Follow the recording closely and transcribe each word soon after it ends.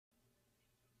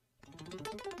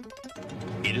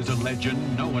is a legend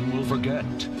no one will forget.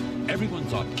 Everyone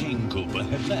thought King Koopa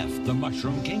had left the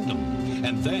Mushroom Kingdom,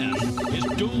 and then his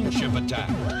doom ship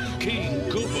attacked. King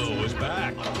Koopa was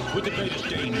back with the greatest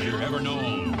danger ever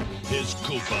known, his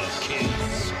Koopa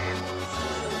kids.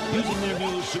 Using their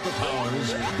new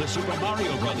superpowers, the Super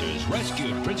Mario Brothers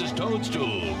rescued Princess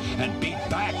Toadstool and beat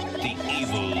back the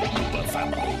evil Koopa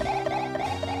family.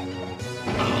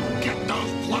 I'll get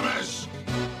those plumbers!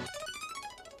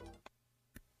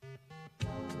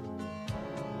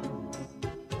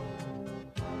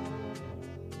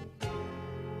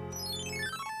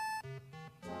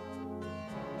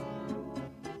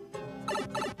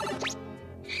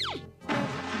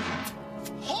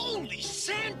 Holy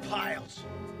sand piles!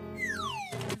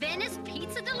 Venice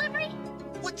pizza delivery?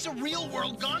 What's a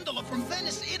real-world gondola from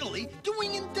Venice, Italy,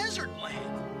 doing in desert land?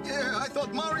 Yeah, I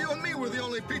thought Mario and me were the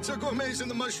only pizza gourmets in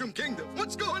the Mushroom Kingdom.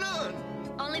 What's going on?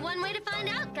 Only one way to find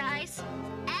out, guys.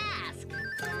 Ask.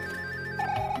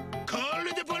 Call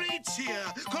the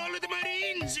polizia! Call the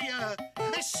marinzia!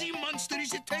 A sea monster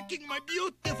is attacking my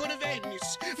beautiful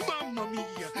Venice! Mamma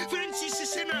mia!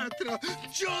 Francis Sinatra!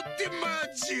 Joe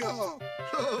DiMaggio!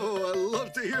 Oh, I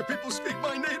love to hear people speak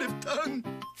my native tongue.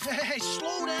 Hey,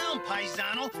 slow down,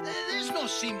 paisano. There's no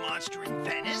sea monster in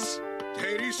Venice.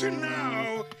 There is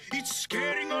now. It's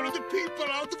scaring all of the people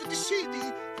out of the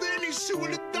city. Venice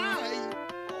will die.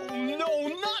 Oh, no,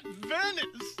 not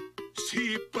Venice.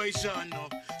 Si, paisano.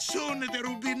 Soon there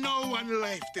will be no one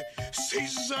left.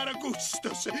 Caesar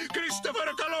Augustus,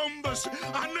 Christopher Columbus,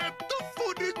 Annetto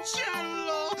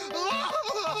Funicello.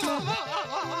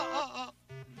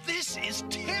 This is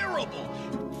terrible.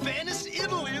 Venice,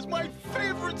 Italy is my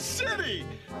favorite city.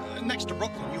 Next to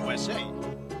Brooklyn, USA.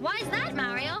 Why is that,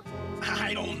 Mario?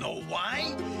 I don't know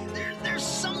why. There's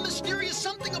some mysterious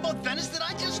something about Venice that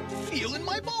I just feel in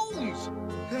my bones.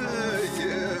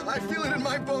 Yeah, I feel it in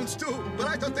my bones too, but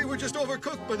I thought they were just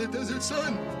overcooked by the desert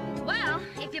sun. Well,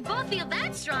 if you both feel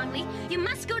that strongly, you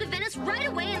must go to Venice right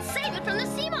away and save it from the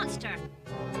sea monster.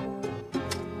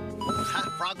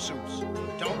 Hot frog suits.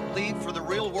 Don't leave for the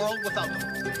real world without them.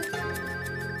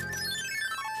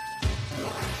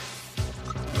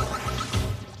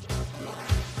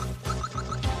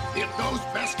 If those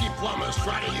pesky plumbers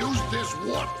try to use this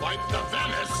warp pipe to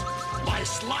Venice, my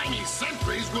slimy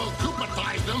sentries will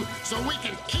Koopatize them so we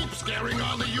can keep scaring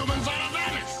all the humans out of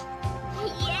Venice.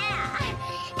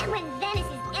 Yeah! And when Venice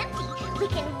is empty, we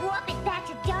can warp it back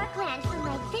to Darkland for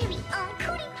my very own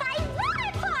Kootie Pie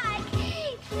water park!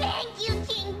 Thank you,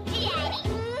 King Daddy!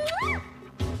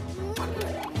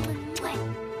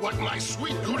 What my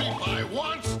sweet Kootie Pie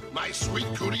wants, my sweet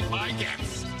Kootie Pie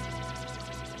gets.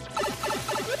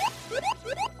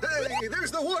 Hey,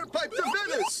 there's the warp pipe to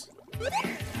Venice! Look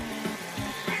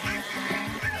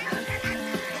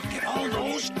at all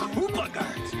those Koopa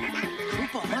guards.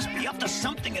 Koopa must be up to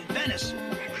something in Venice.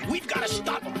 We've got to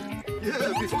stop him.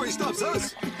 Yeah, before he stops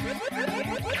us.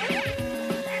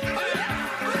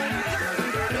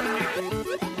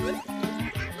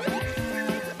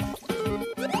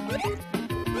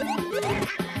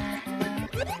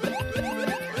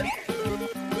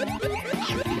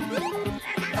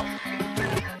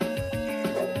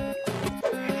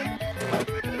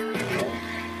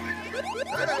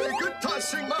 Hey, good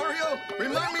tossing, Mario.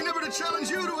 Remind me never to challenge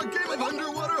you to a game of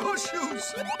underwater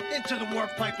horseshoes. Into the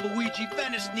warp pipe, Luigi.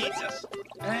 Venice needs us.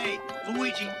 Hey,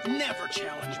 Luigi, never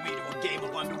challenge me to a game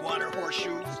of underwater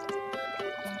horseshoes.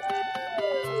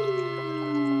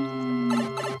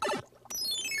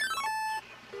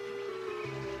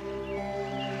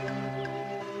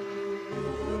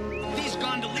 These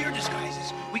gondolier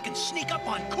disguises, we can sneak up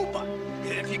on Koopa.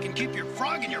 If you can keep your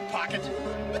frog in your pocket.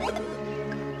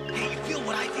 Hey, you feel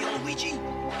what I feel, Luigi?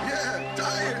 Yeah,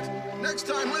 tired. Next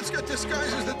time, let's get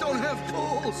disguises that don't have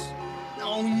poles.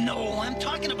 Oh, no, I'm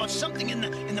talking about something in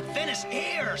the Venice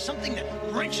air, something that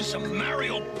wrenches a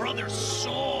Mario Brothers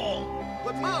soul.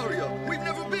 But Mario, we've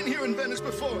never been here in Venice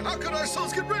before. How could our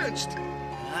souls get wrenched?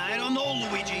 I don't know,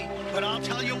 Luigi, but I'll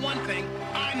tell you one thing.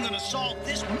 I'm gonna solve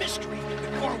this mystery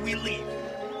before we leave.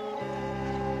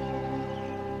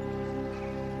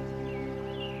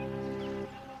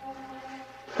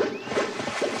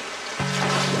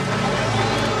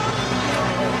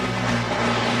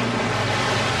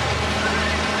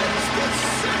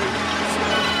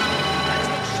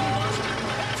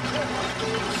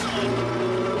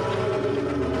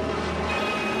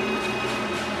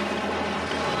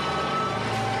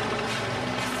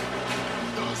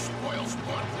 Those spoil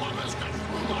sport plumbers got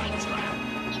through my trap.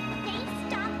 If they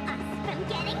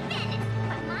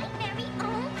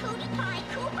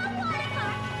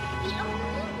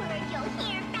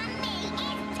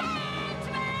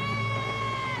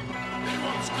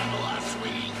won't scuttle us,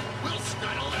 sweetie. We'll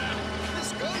scuttle them.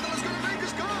 This gondola's gonna make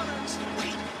us goners.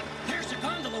 Wait, there's a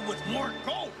gondola with more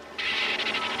gold.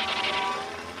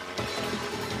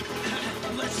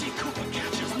 Let's see Koopa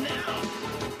catches now.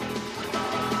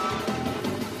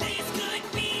 This could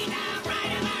be the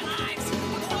ride of our lives.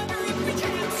 Wonder if we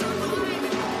can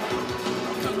survive.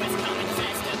 Koopa's coming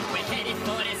faster. We're headed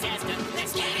for disaster.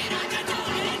 Let's get it on the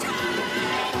golden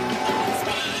tide.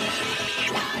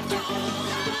 Speed our gold.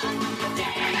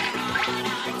 They're on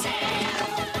our tail.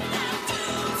 The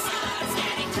dunes are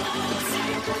getting closer,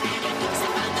 and it looks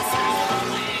about the size of a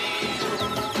whale.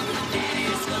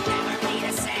 Venice will never be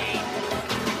the same.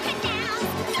 Canals,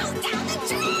 go down the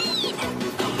drain!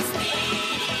 Oh,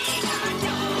 speed our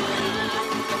gold.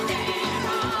 They're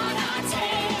on our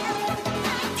tail.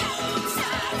 The dunes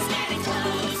are getting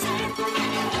closer,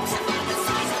 and it looks about the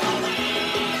size of a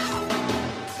whale.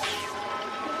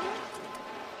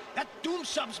 That doom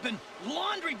sub's been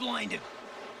laundry blinded.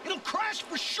 It'll crash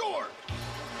for sure.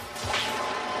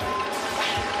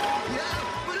 Yeah,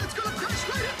 but it's gonna crash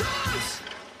right into us.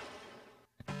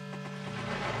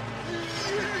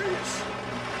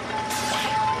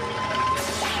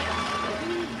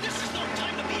 This is no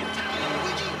time to be Italian,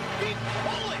 Luigi. Be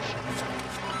Polish.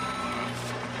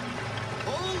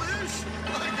 Polish?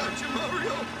 I got you,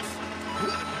 Mario.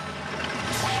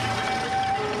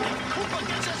 If Koopa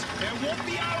gets us, it won't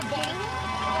be our fault.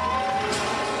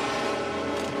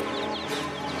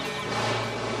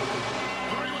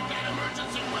 Hurry with that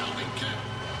emergency welding kit.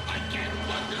 I can't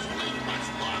plug this leak much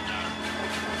longer.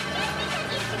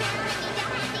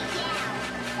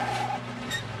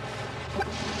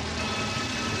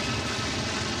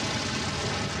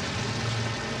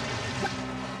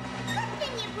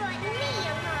 Then you brought me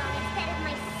along instead of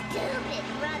my stupid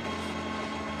brothers.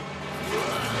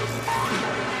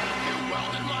 You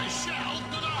welded my shell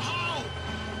to the hull.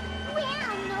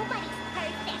 Well, nobody's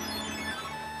perfect.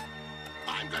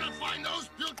 I'm gonna find those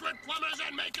putrid plumbers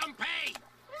and make them pay.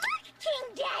 King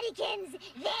Daddykins,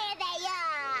 there they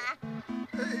are.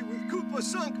 Hey, with Koopa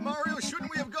sunk, Mario,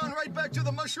 shouldn't we have gone right back to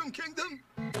the Mushroom Kingdom?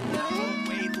 No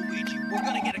way, Luigi. We're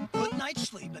gonna get a good night's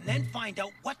sleep and then find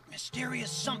out what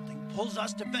mysterious something pulls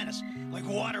us to Venice, like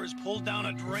water is pulled down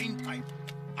a drain pipe.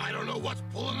 I don't know what's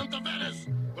pulling them to Venice,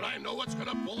 but I know what's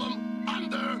gonna pull them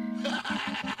under.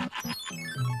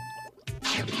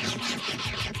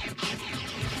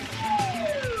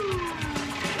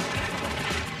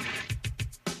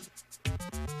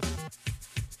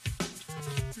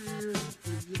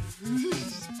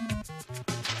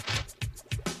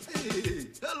 Hey,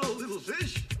 hello, little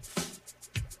fish.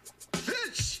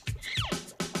 Fish!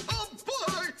 Oh,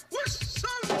 boy, we're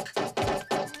sunk!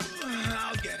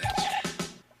 I'll get it.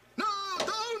 No,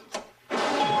 don't! You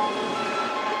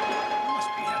must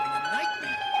be having a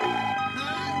nightmare.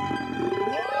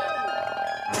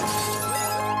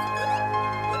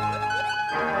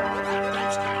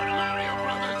 Thanks, Karen and Mario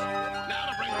brothers. Now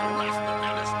to bring the rest of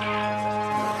Venice down.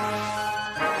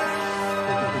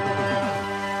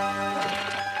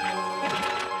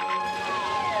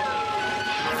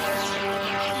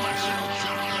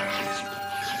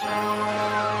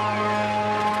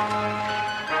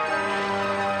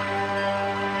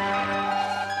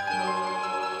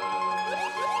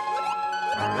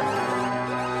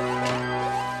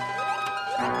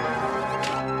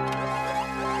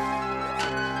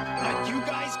 But you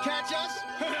guys catch us?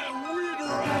 We'd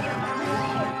rather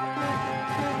run.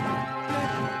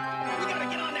 We gotta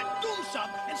get on that doom sub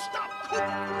and stop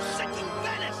Koopa from sinking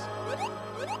Venice.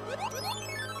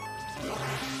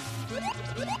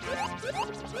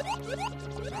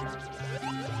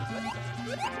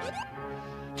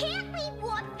 Can't we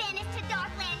warp Venice to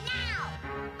Darkland now?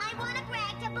 I want to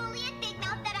brag to Bully and Big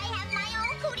Mouth that I have my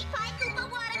own Kootie Pie Koopa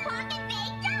water park and they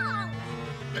don't.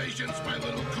 Patience, my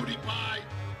little Kootie Pie.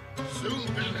 Soon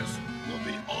Venice will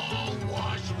be all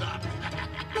washed up.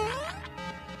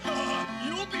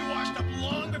 You'll be washed up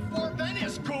long before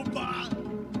Venice, Koopa.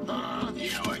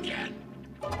 You again.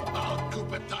 I'll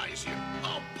Koopatize you.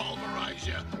 I'll pulverize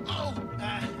you. Oh,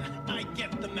 I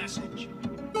get the message.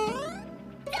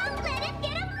 Don't let us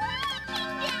get away,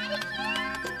 King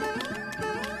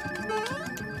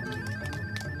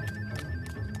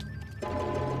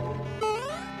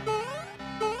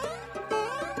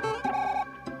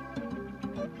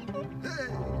Hey,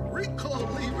 recall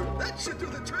lever. That should do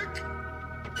the trick.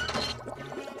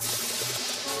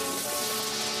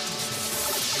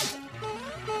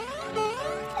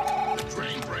 the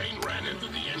drain brain ran into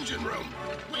the engine room.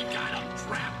 We got him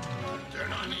trapped.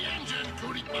 Turn on the engine,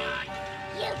 Kootie Pie.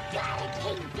 You got it,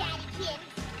 King Daddykins.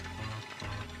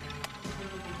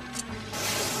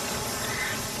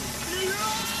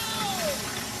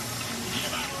 No!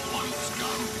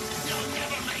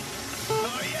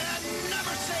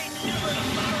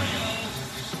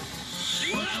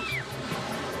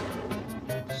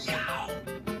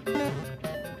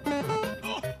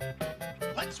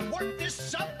 Let's work this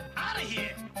sup out of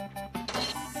here.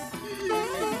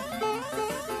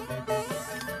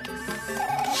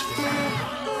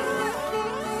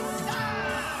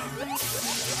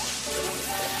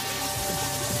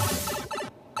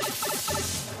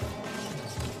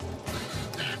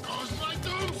 There goes my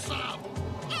doom sub.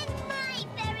 And my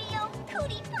very own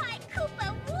Kootie Pie Koopa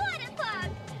water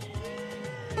park.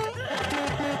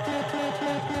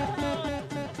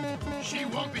 She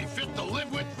won't be fit to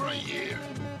live with for a year.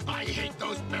 I hate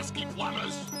those pesky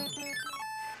plumbers.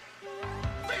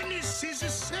 Venice is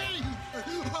safe!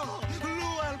 Oh,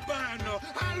 Lou Albano,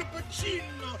 Al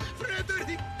Pacino,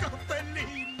 Federico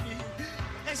Fellini.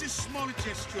 As a small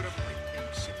gesture of my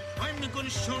thanks, I'm going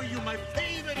to show you my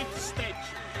favorite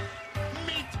statue.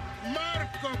 Meet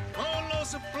Marco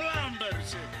Polo's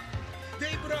plumbers.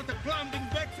 They brought the plumbing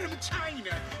back from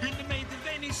China and made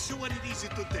Venice what it is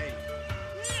today.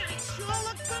 Yeah, sure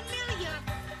look familiar.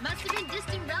 Must have been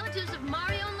distant relatives of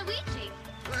Mario and Luigi.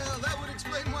 Well, that would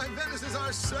explain why Venice is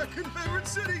our second favorite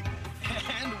city.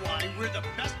 And why we're the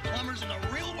best plumbers in the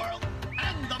real world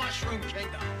and the Mushroom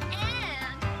Kingdom.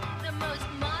 And the most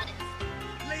modest.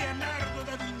 Leonardo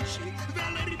da Vinci,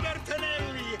 Valerie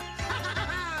Bertinelli,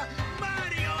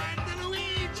 Mario and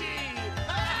Luigi!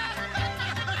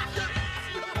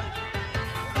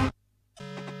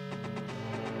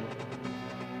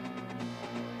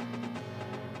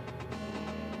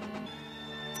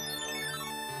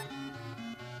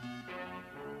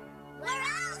 We're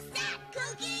all set,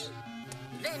 Kooky.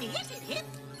 Then hit it, hip.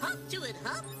 Hop to it,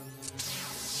 hop.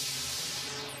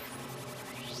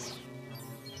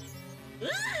 Oh,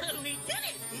 we did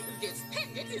it! This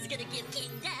pendant is gonna give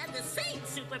King Dad the same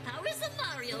superpowers the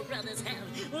Mario Brothers have.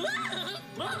 Whoa,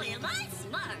 boy, am I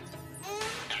smart!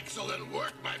 Excellent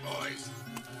work, my boys.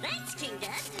 Thanks, King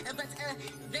Dad. But,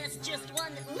 there's just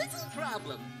one little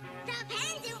problem. The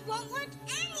pendant won't work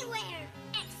anywhere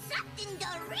except in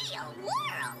the real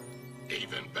world.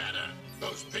 Even better.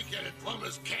 Those pig-headed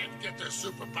plumbers can't get their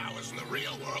superpowers in the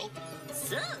real world.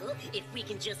 So, if we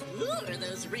can just lure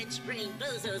those rich-brain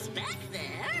bozos back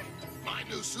there... My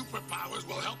new superpowers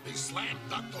will help me slam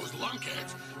dunk those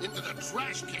lunkheads into the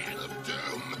trash can of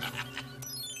doom.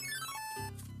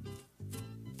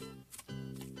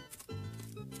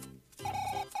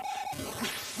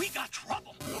 We got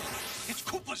trouble. It's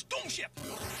Koopa's Doom Ship.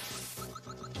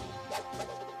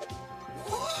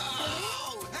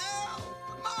 Whoa! Help!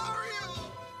 Mario!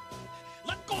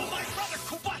 Let go of my brother,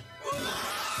 Koopa.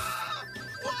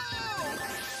 Whoa!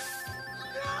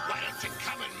 Why don't you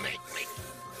come and make me?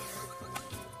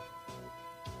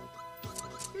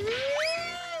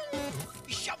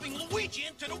 He's shoving Luigi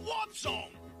into the warp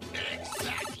zone.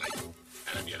 Exactly.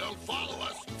 And if you don't follow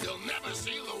us, you'll never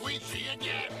see Luigi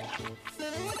again.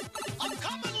 I'm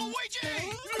coming,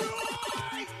 Luigi!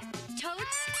 Toad,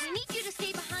 we need you to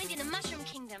stay behind in the Mushroom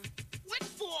Kingdom. What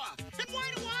for? And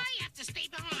why do I have to stay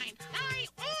behind? I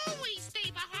always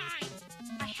stay behind.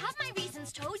 I have my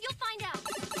reasons, Toad. You'll find out.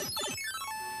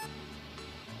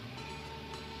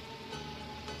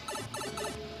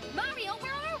 Mario,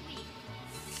 where are we?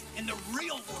 In the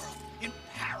real world, in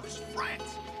Paris,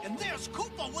 France. And there's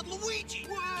Koopa with Luigi.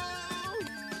 Whoa!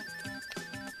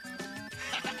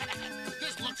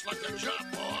 This looks like a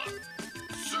job for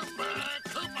Super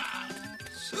Koopa.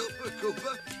 Super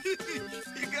Koopa?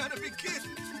 You gotta be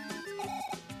kidding.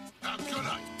 How could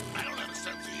I? I don't have a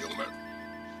sense of humor.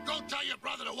 Go tell your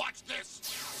brother to watch this.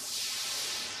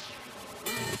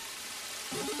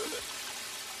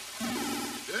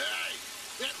 Hey,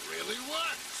 it really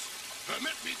works.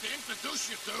 Permit me to introduce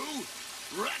you to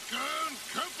Raccoon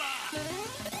Koopa.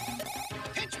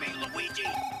 Pinch me, Luigi.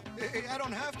 Hey, I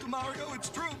don't have to, Mario. It's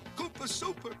true. Koopa's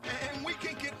super. And we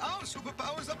can get our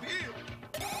superpowers up here.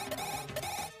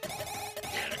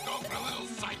 Care to go for a little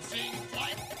sightseeing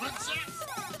flight, princess?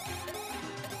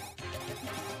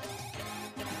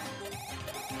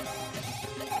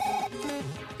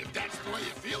 If that's the way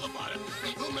you feel about it,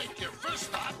 we'll make your first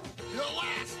stop your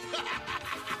last.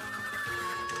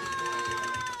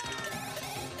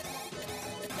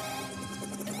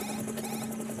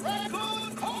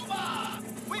 Raccoon Koopa!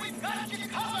 We've got you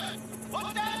covered!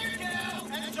 Put down your tail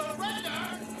and surrender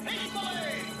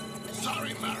peacefully!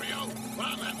 Sorry, Mario, but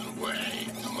I'm having way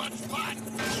too much fun.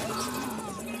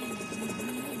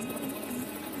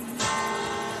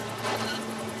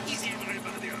 Is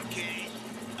everybody okay?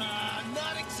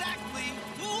 Not exactly.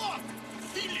 Look!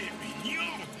 Filet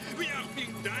mignon! We are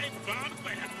being dive-bombed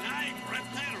by a live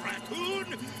reptile raccoon?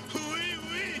 Oui,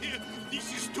 oui! This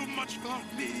is too much for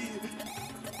me!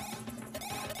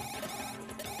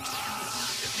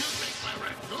 If you think my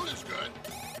raccoon is good,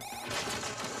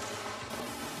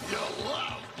 you'll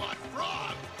love my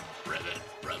frog.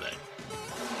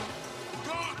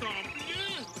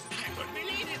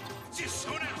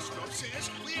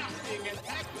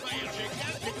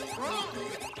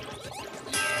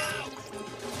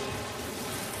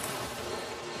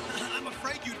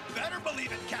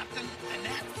 believe it, Captain. And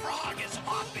that frog is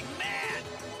hopping mad.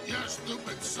 Your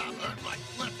stupid son hurt my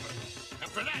flipper. And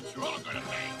for that, you're all gonna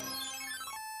pay.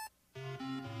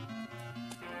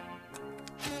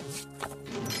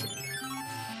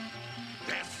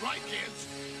 That's right, kids.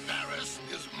 Paris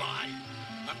is mine.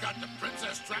 I've got the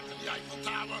princess trapped in the Eiffel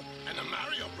Tower and the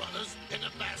Mario brothers in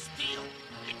the Bastille.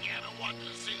 If you ever wanted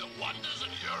to see the wonders of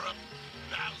Europe,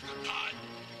 now's the time.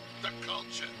 The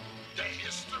culture, the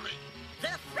history.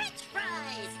 The French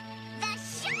fries! The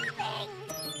shopping!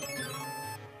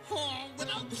 Oh,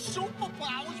 without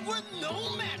superpowers, we're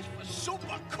no match for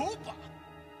Super Koopa.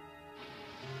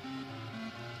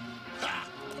 Ha!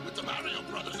 With the Mario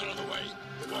brothers out of the way,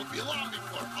 it won't be long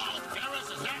before all of Paris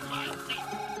is at my feet.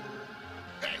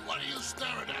 Hey, what are you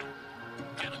staring at?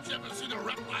 Haven't you ever seen a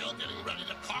reptile getting ready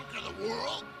to conquer the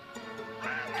world?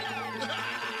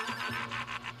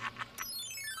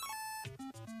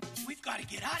 We've got to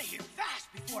get out of here fast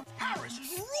before Paris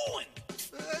is ruined.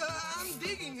 I'm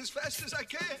digging as fast as I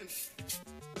can.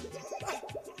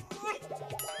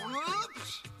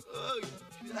 Oops!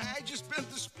 I just bent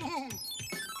the spoon.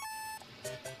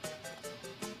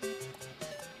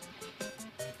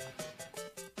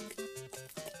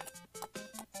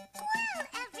 Well,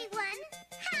 everyone,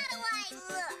 how do I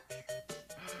look?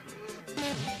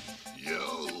 You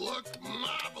look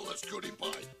marvelous, Kootie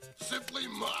Pie. Simply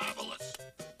marvelous.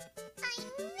 I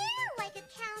knew I could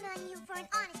count on you for an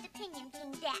honest opinion,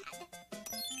 King Dad.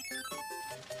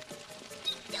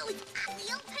 Get those ugly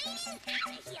old paintings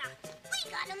out of here! We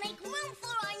gotta make room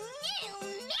for our new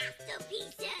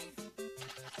masterpieces!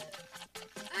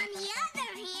 On the other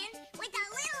hand, with a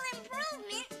little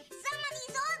improvement, some of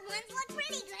these old ones look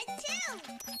pretty good too!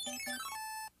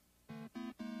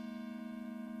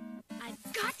 I've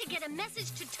got to get a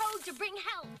message to Toad to bring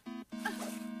help.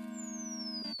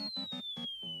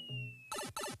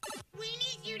 We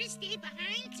need you to stay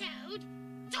behind, Toad.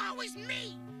 It's always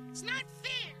me. It's not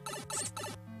fair.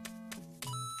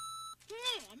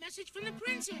 Oh, a message from the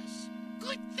princess.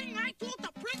 Good thing I told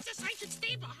the princess I should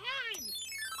stay behind.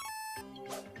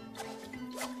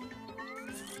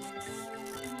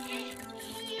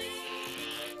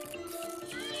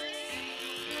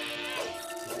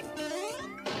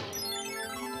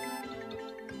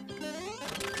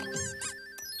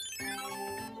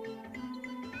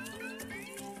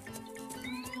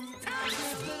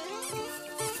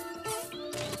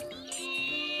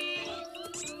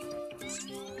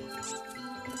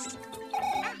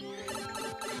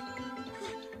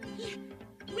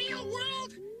 Real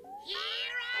world,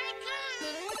 here I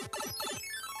come!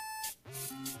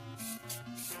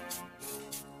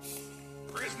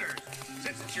 Prisoners,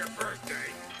 since it's your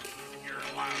birthday, you're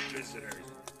allowed visitors.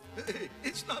 Hey,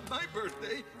 it's not my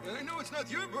birthday. I know it's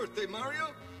not your birthday,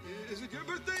 Mario. Is it your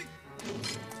birthday?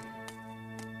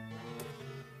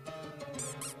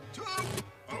 Toad!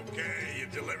 Okay, you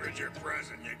delivered your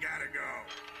present. You gotta go.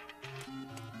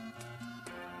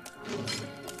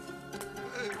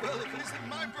 Well, if it isn't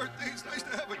my birthday, it's nice to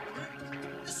have a drink.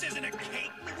 This isn't a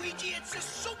cake, Luigi. It's a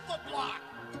super block.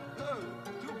 Oh,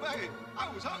 too bad. I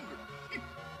was hungry.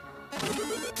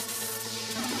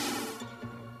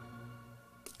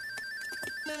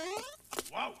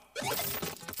 Whoa!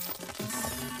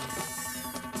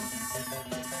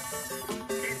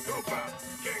 King Koopa!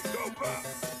 King Koopa!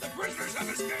 The prisoners have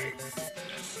escaped!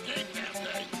 Escape that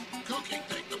day. Kooky,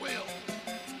 take the wheel.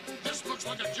 This looks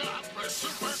like a job for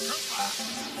Super Koopa.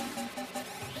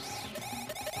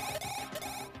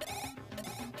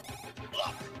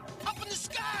 Look! Up in the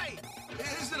sky!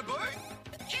 Is it a bird?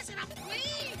 Is it a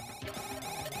plane?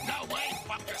 No way,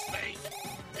 fucker's face.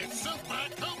 It's Super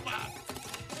Koopa.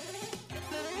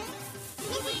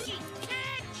 Luigi,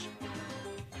 catch!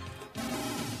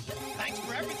 Thanks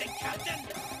for everything, Captain.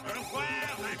 Au revoir,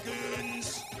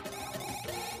 raccoons!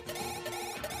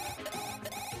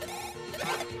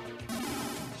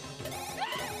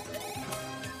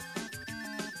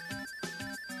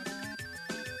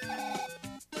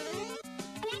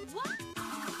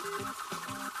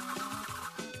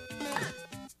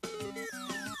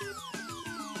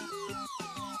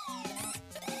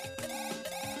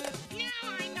 Now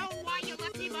I know why you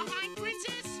left me behind,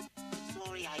 Princess.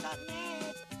 Sorry I got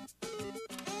mad.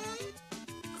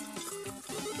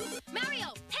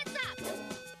 Mario, heads up!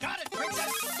 Got it,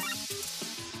 Princess!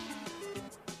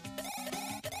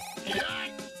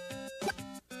 Yikes!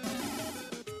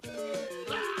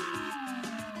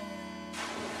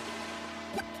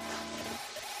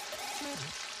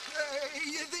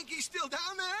 You think he's still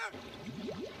down there?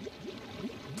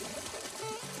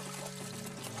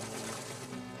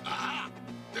 Aha!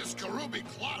 This Karubi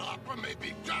clodhopper may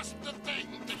be just the thing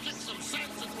to kick some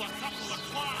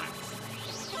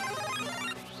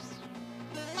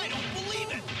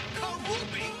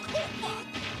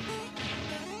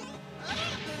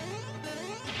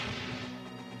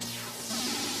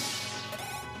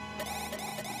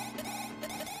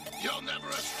You'll never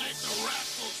escape the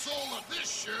wrathful soul of this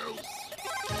shoe.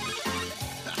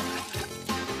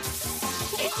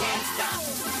 It can't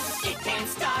stop.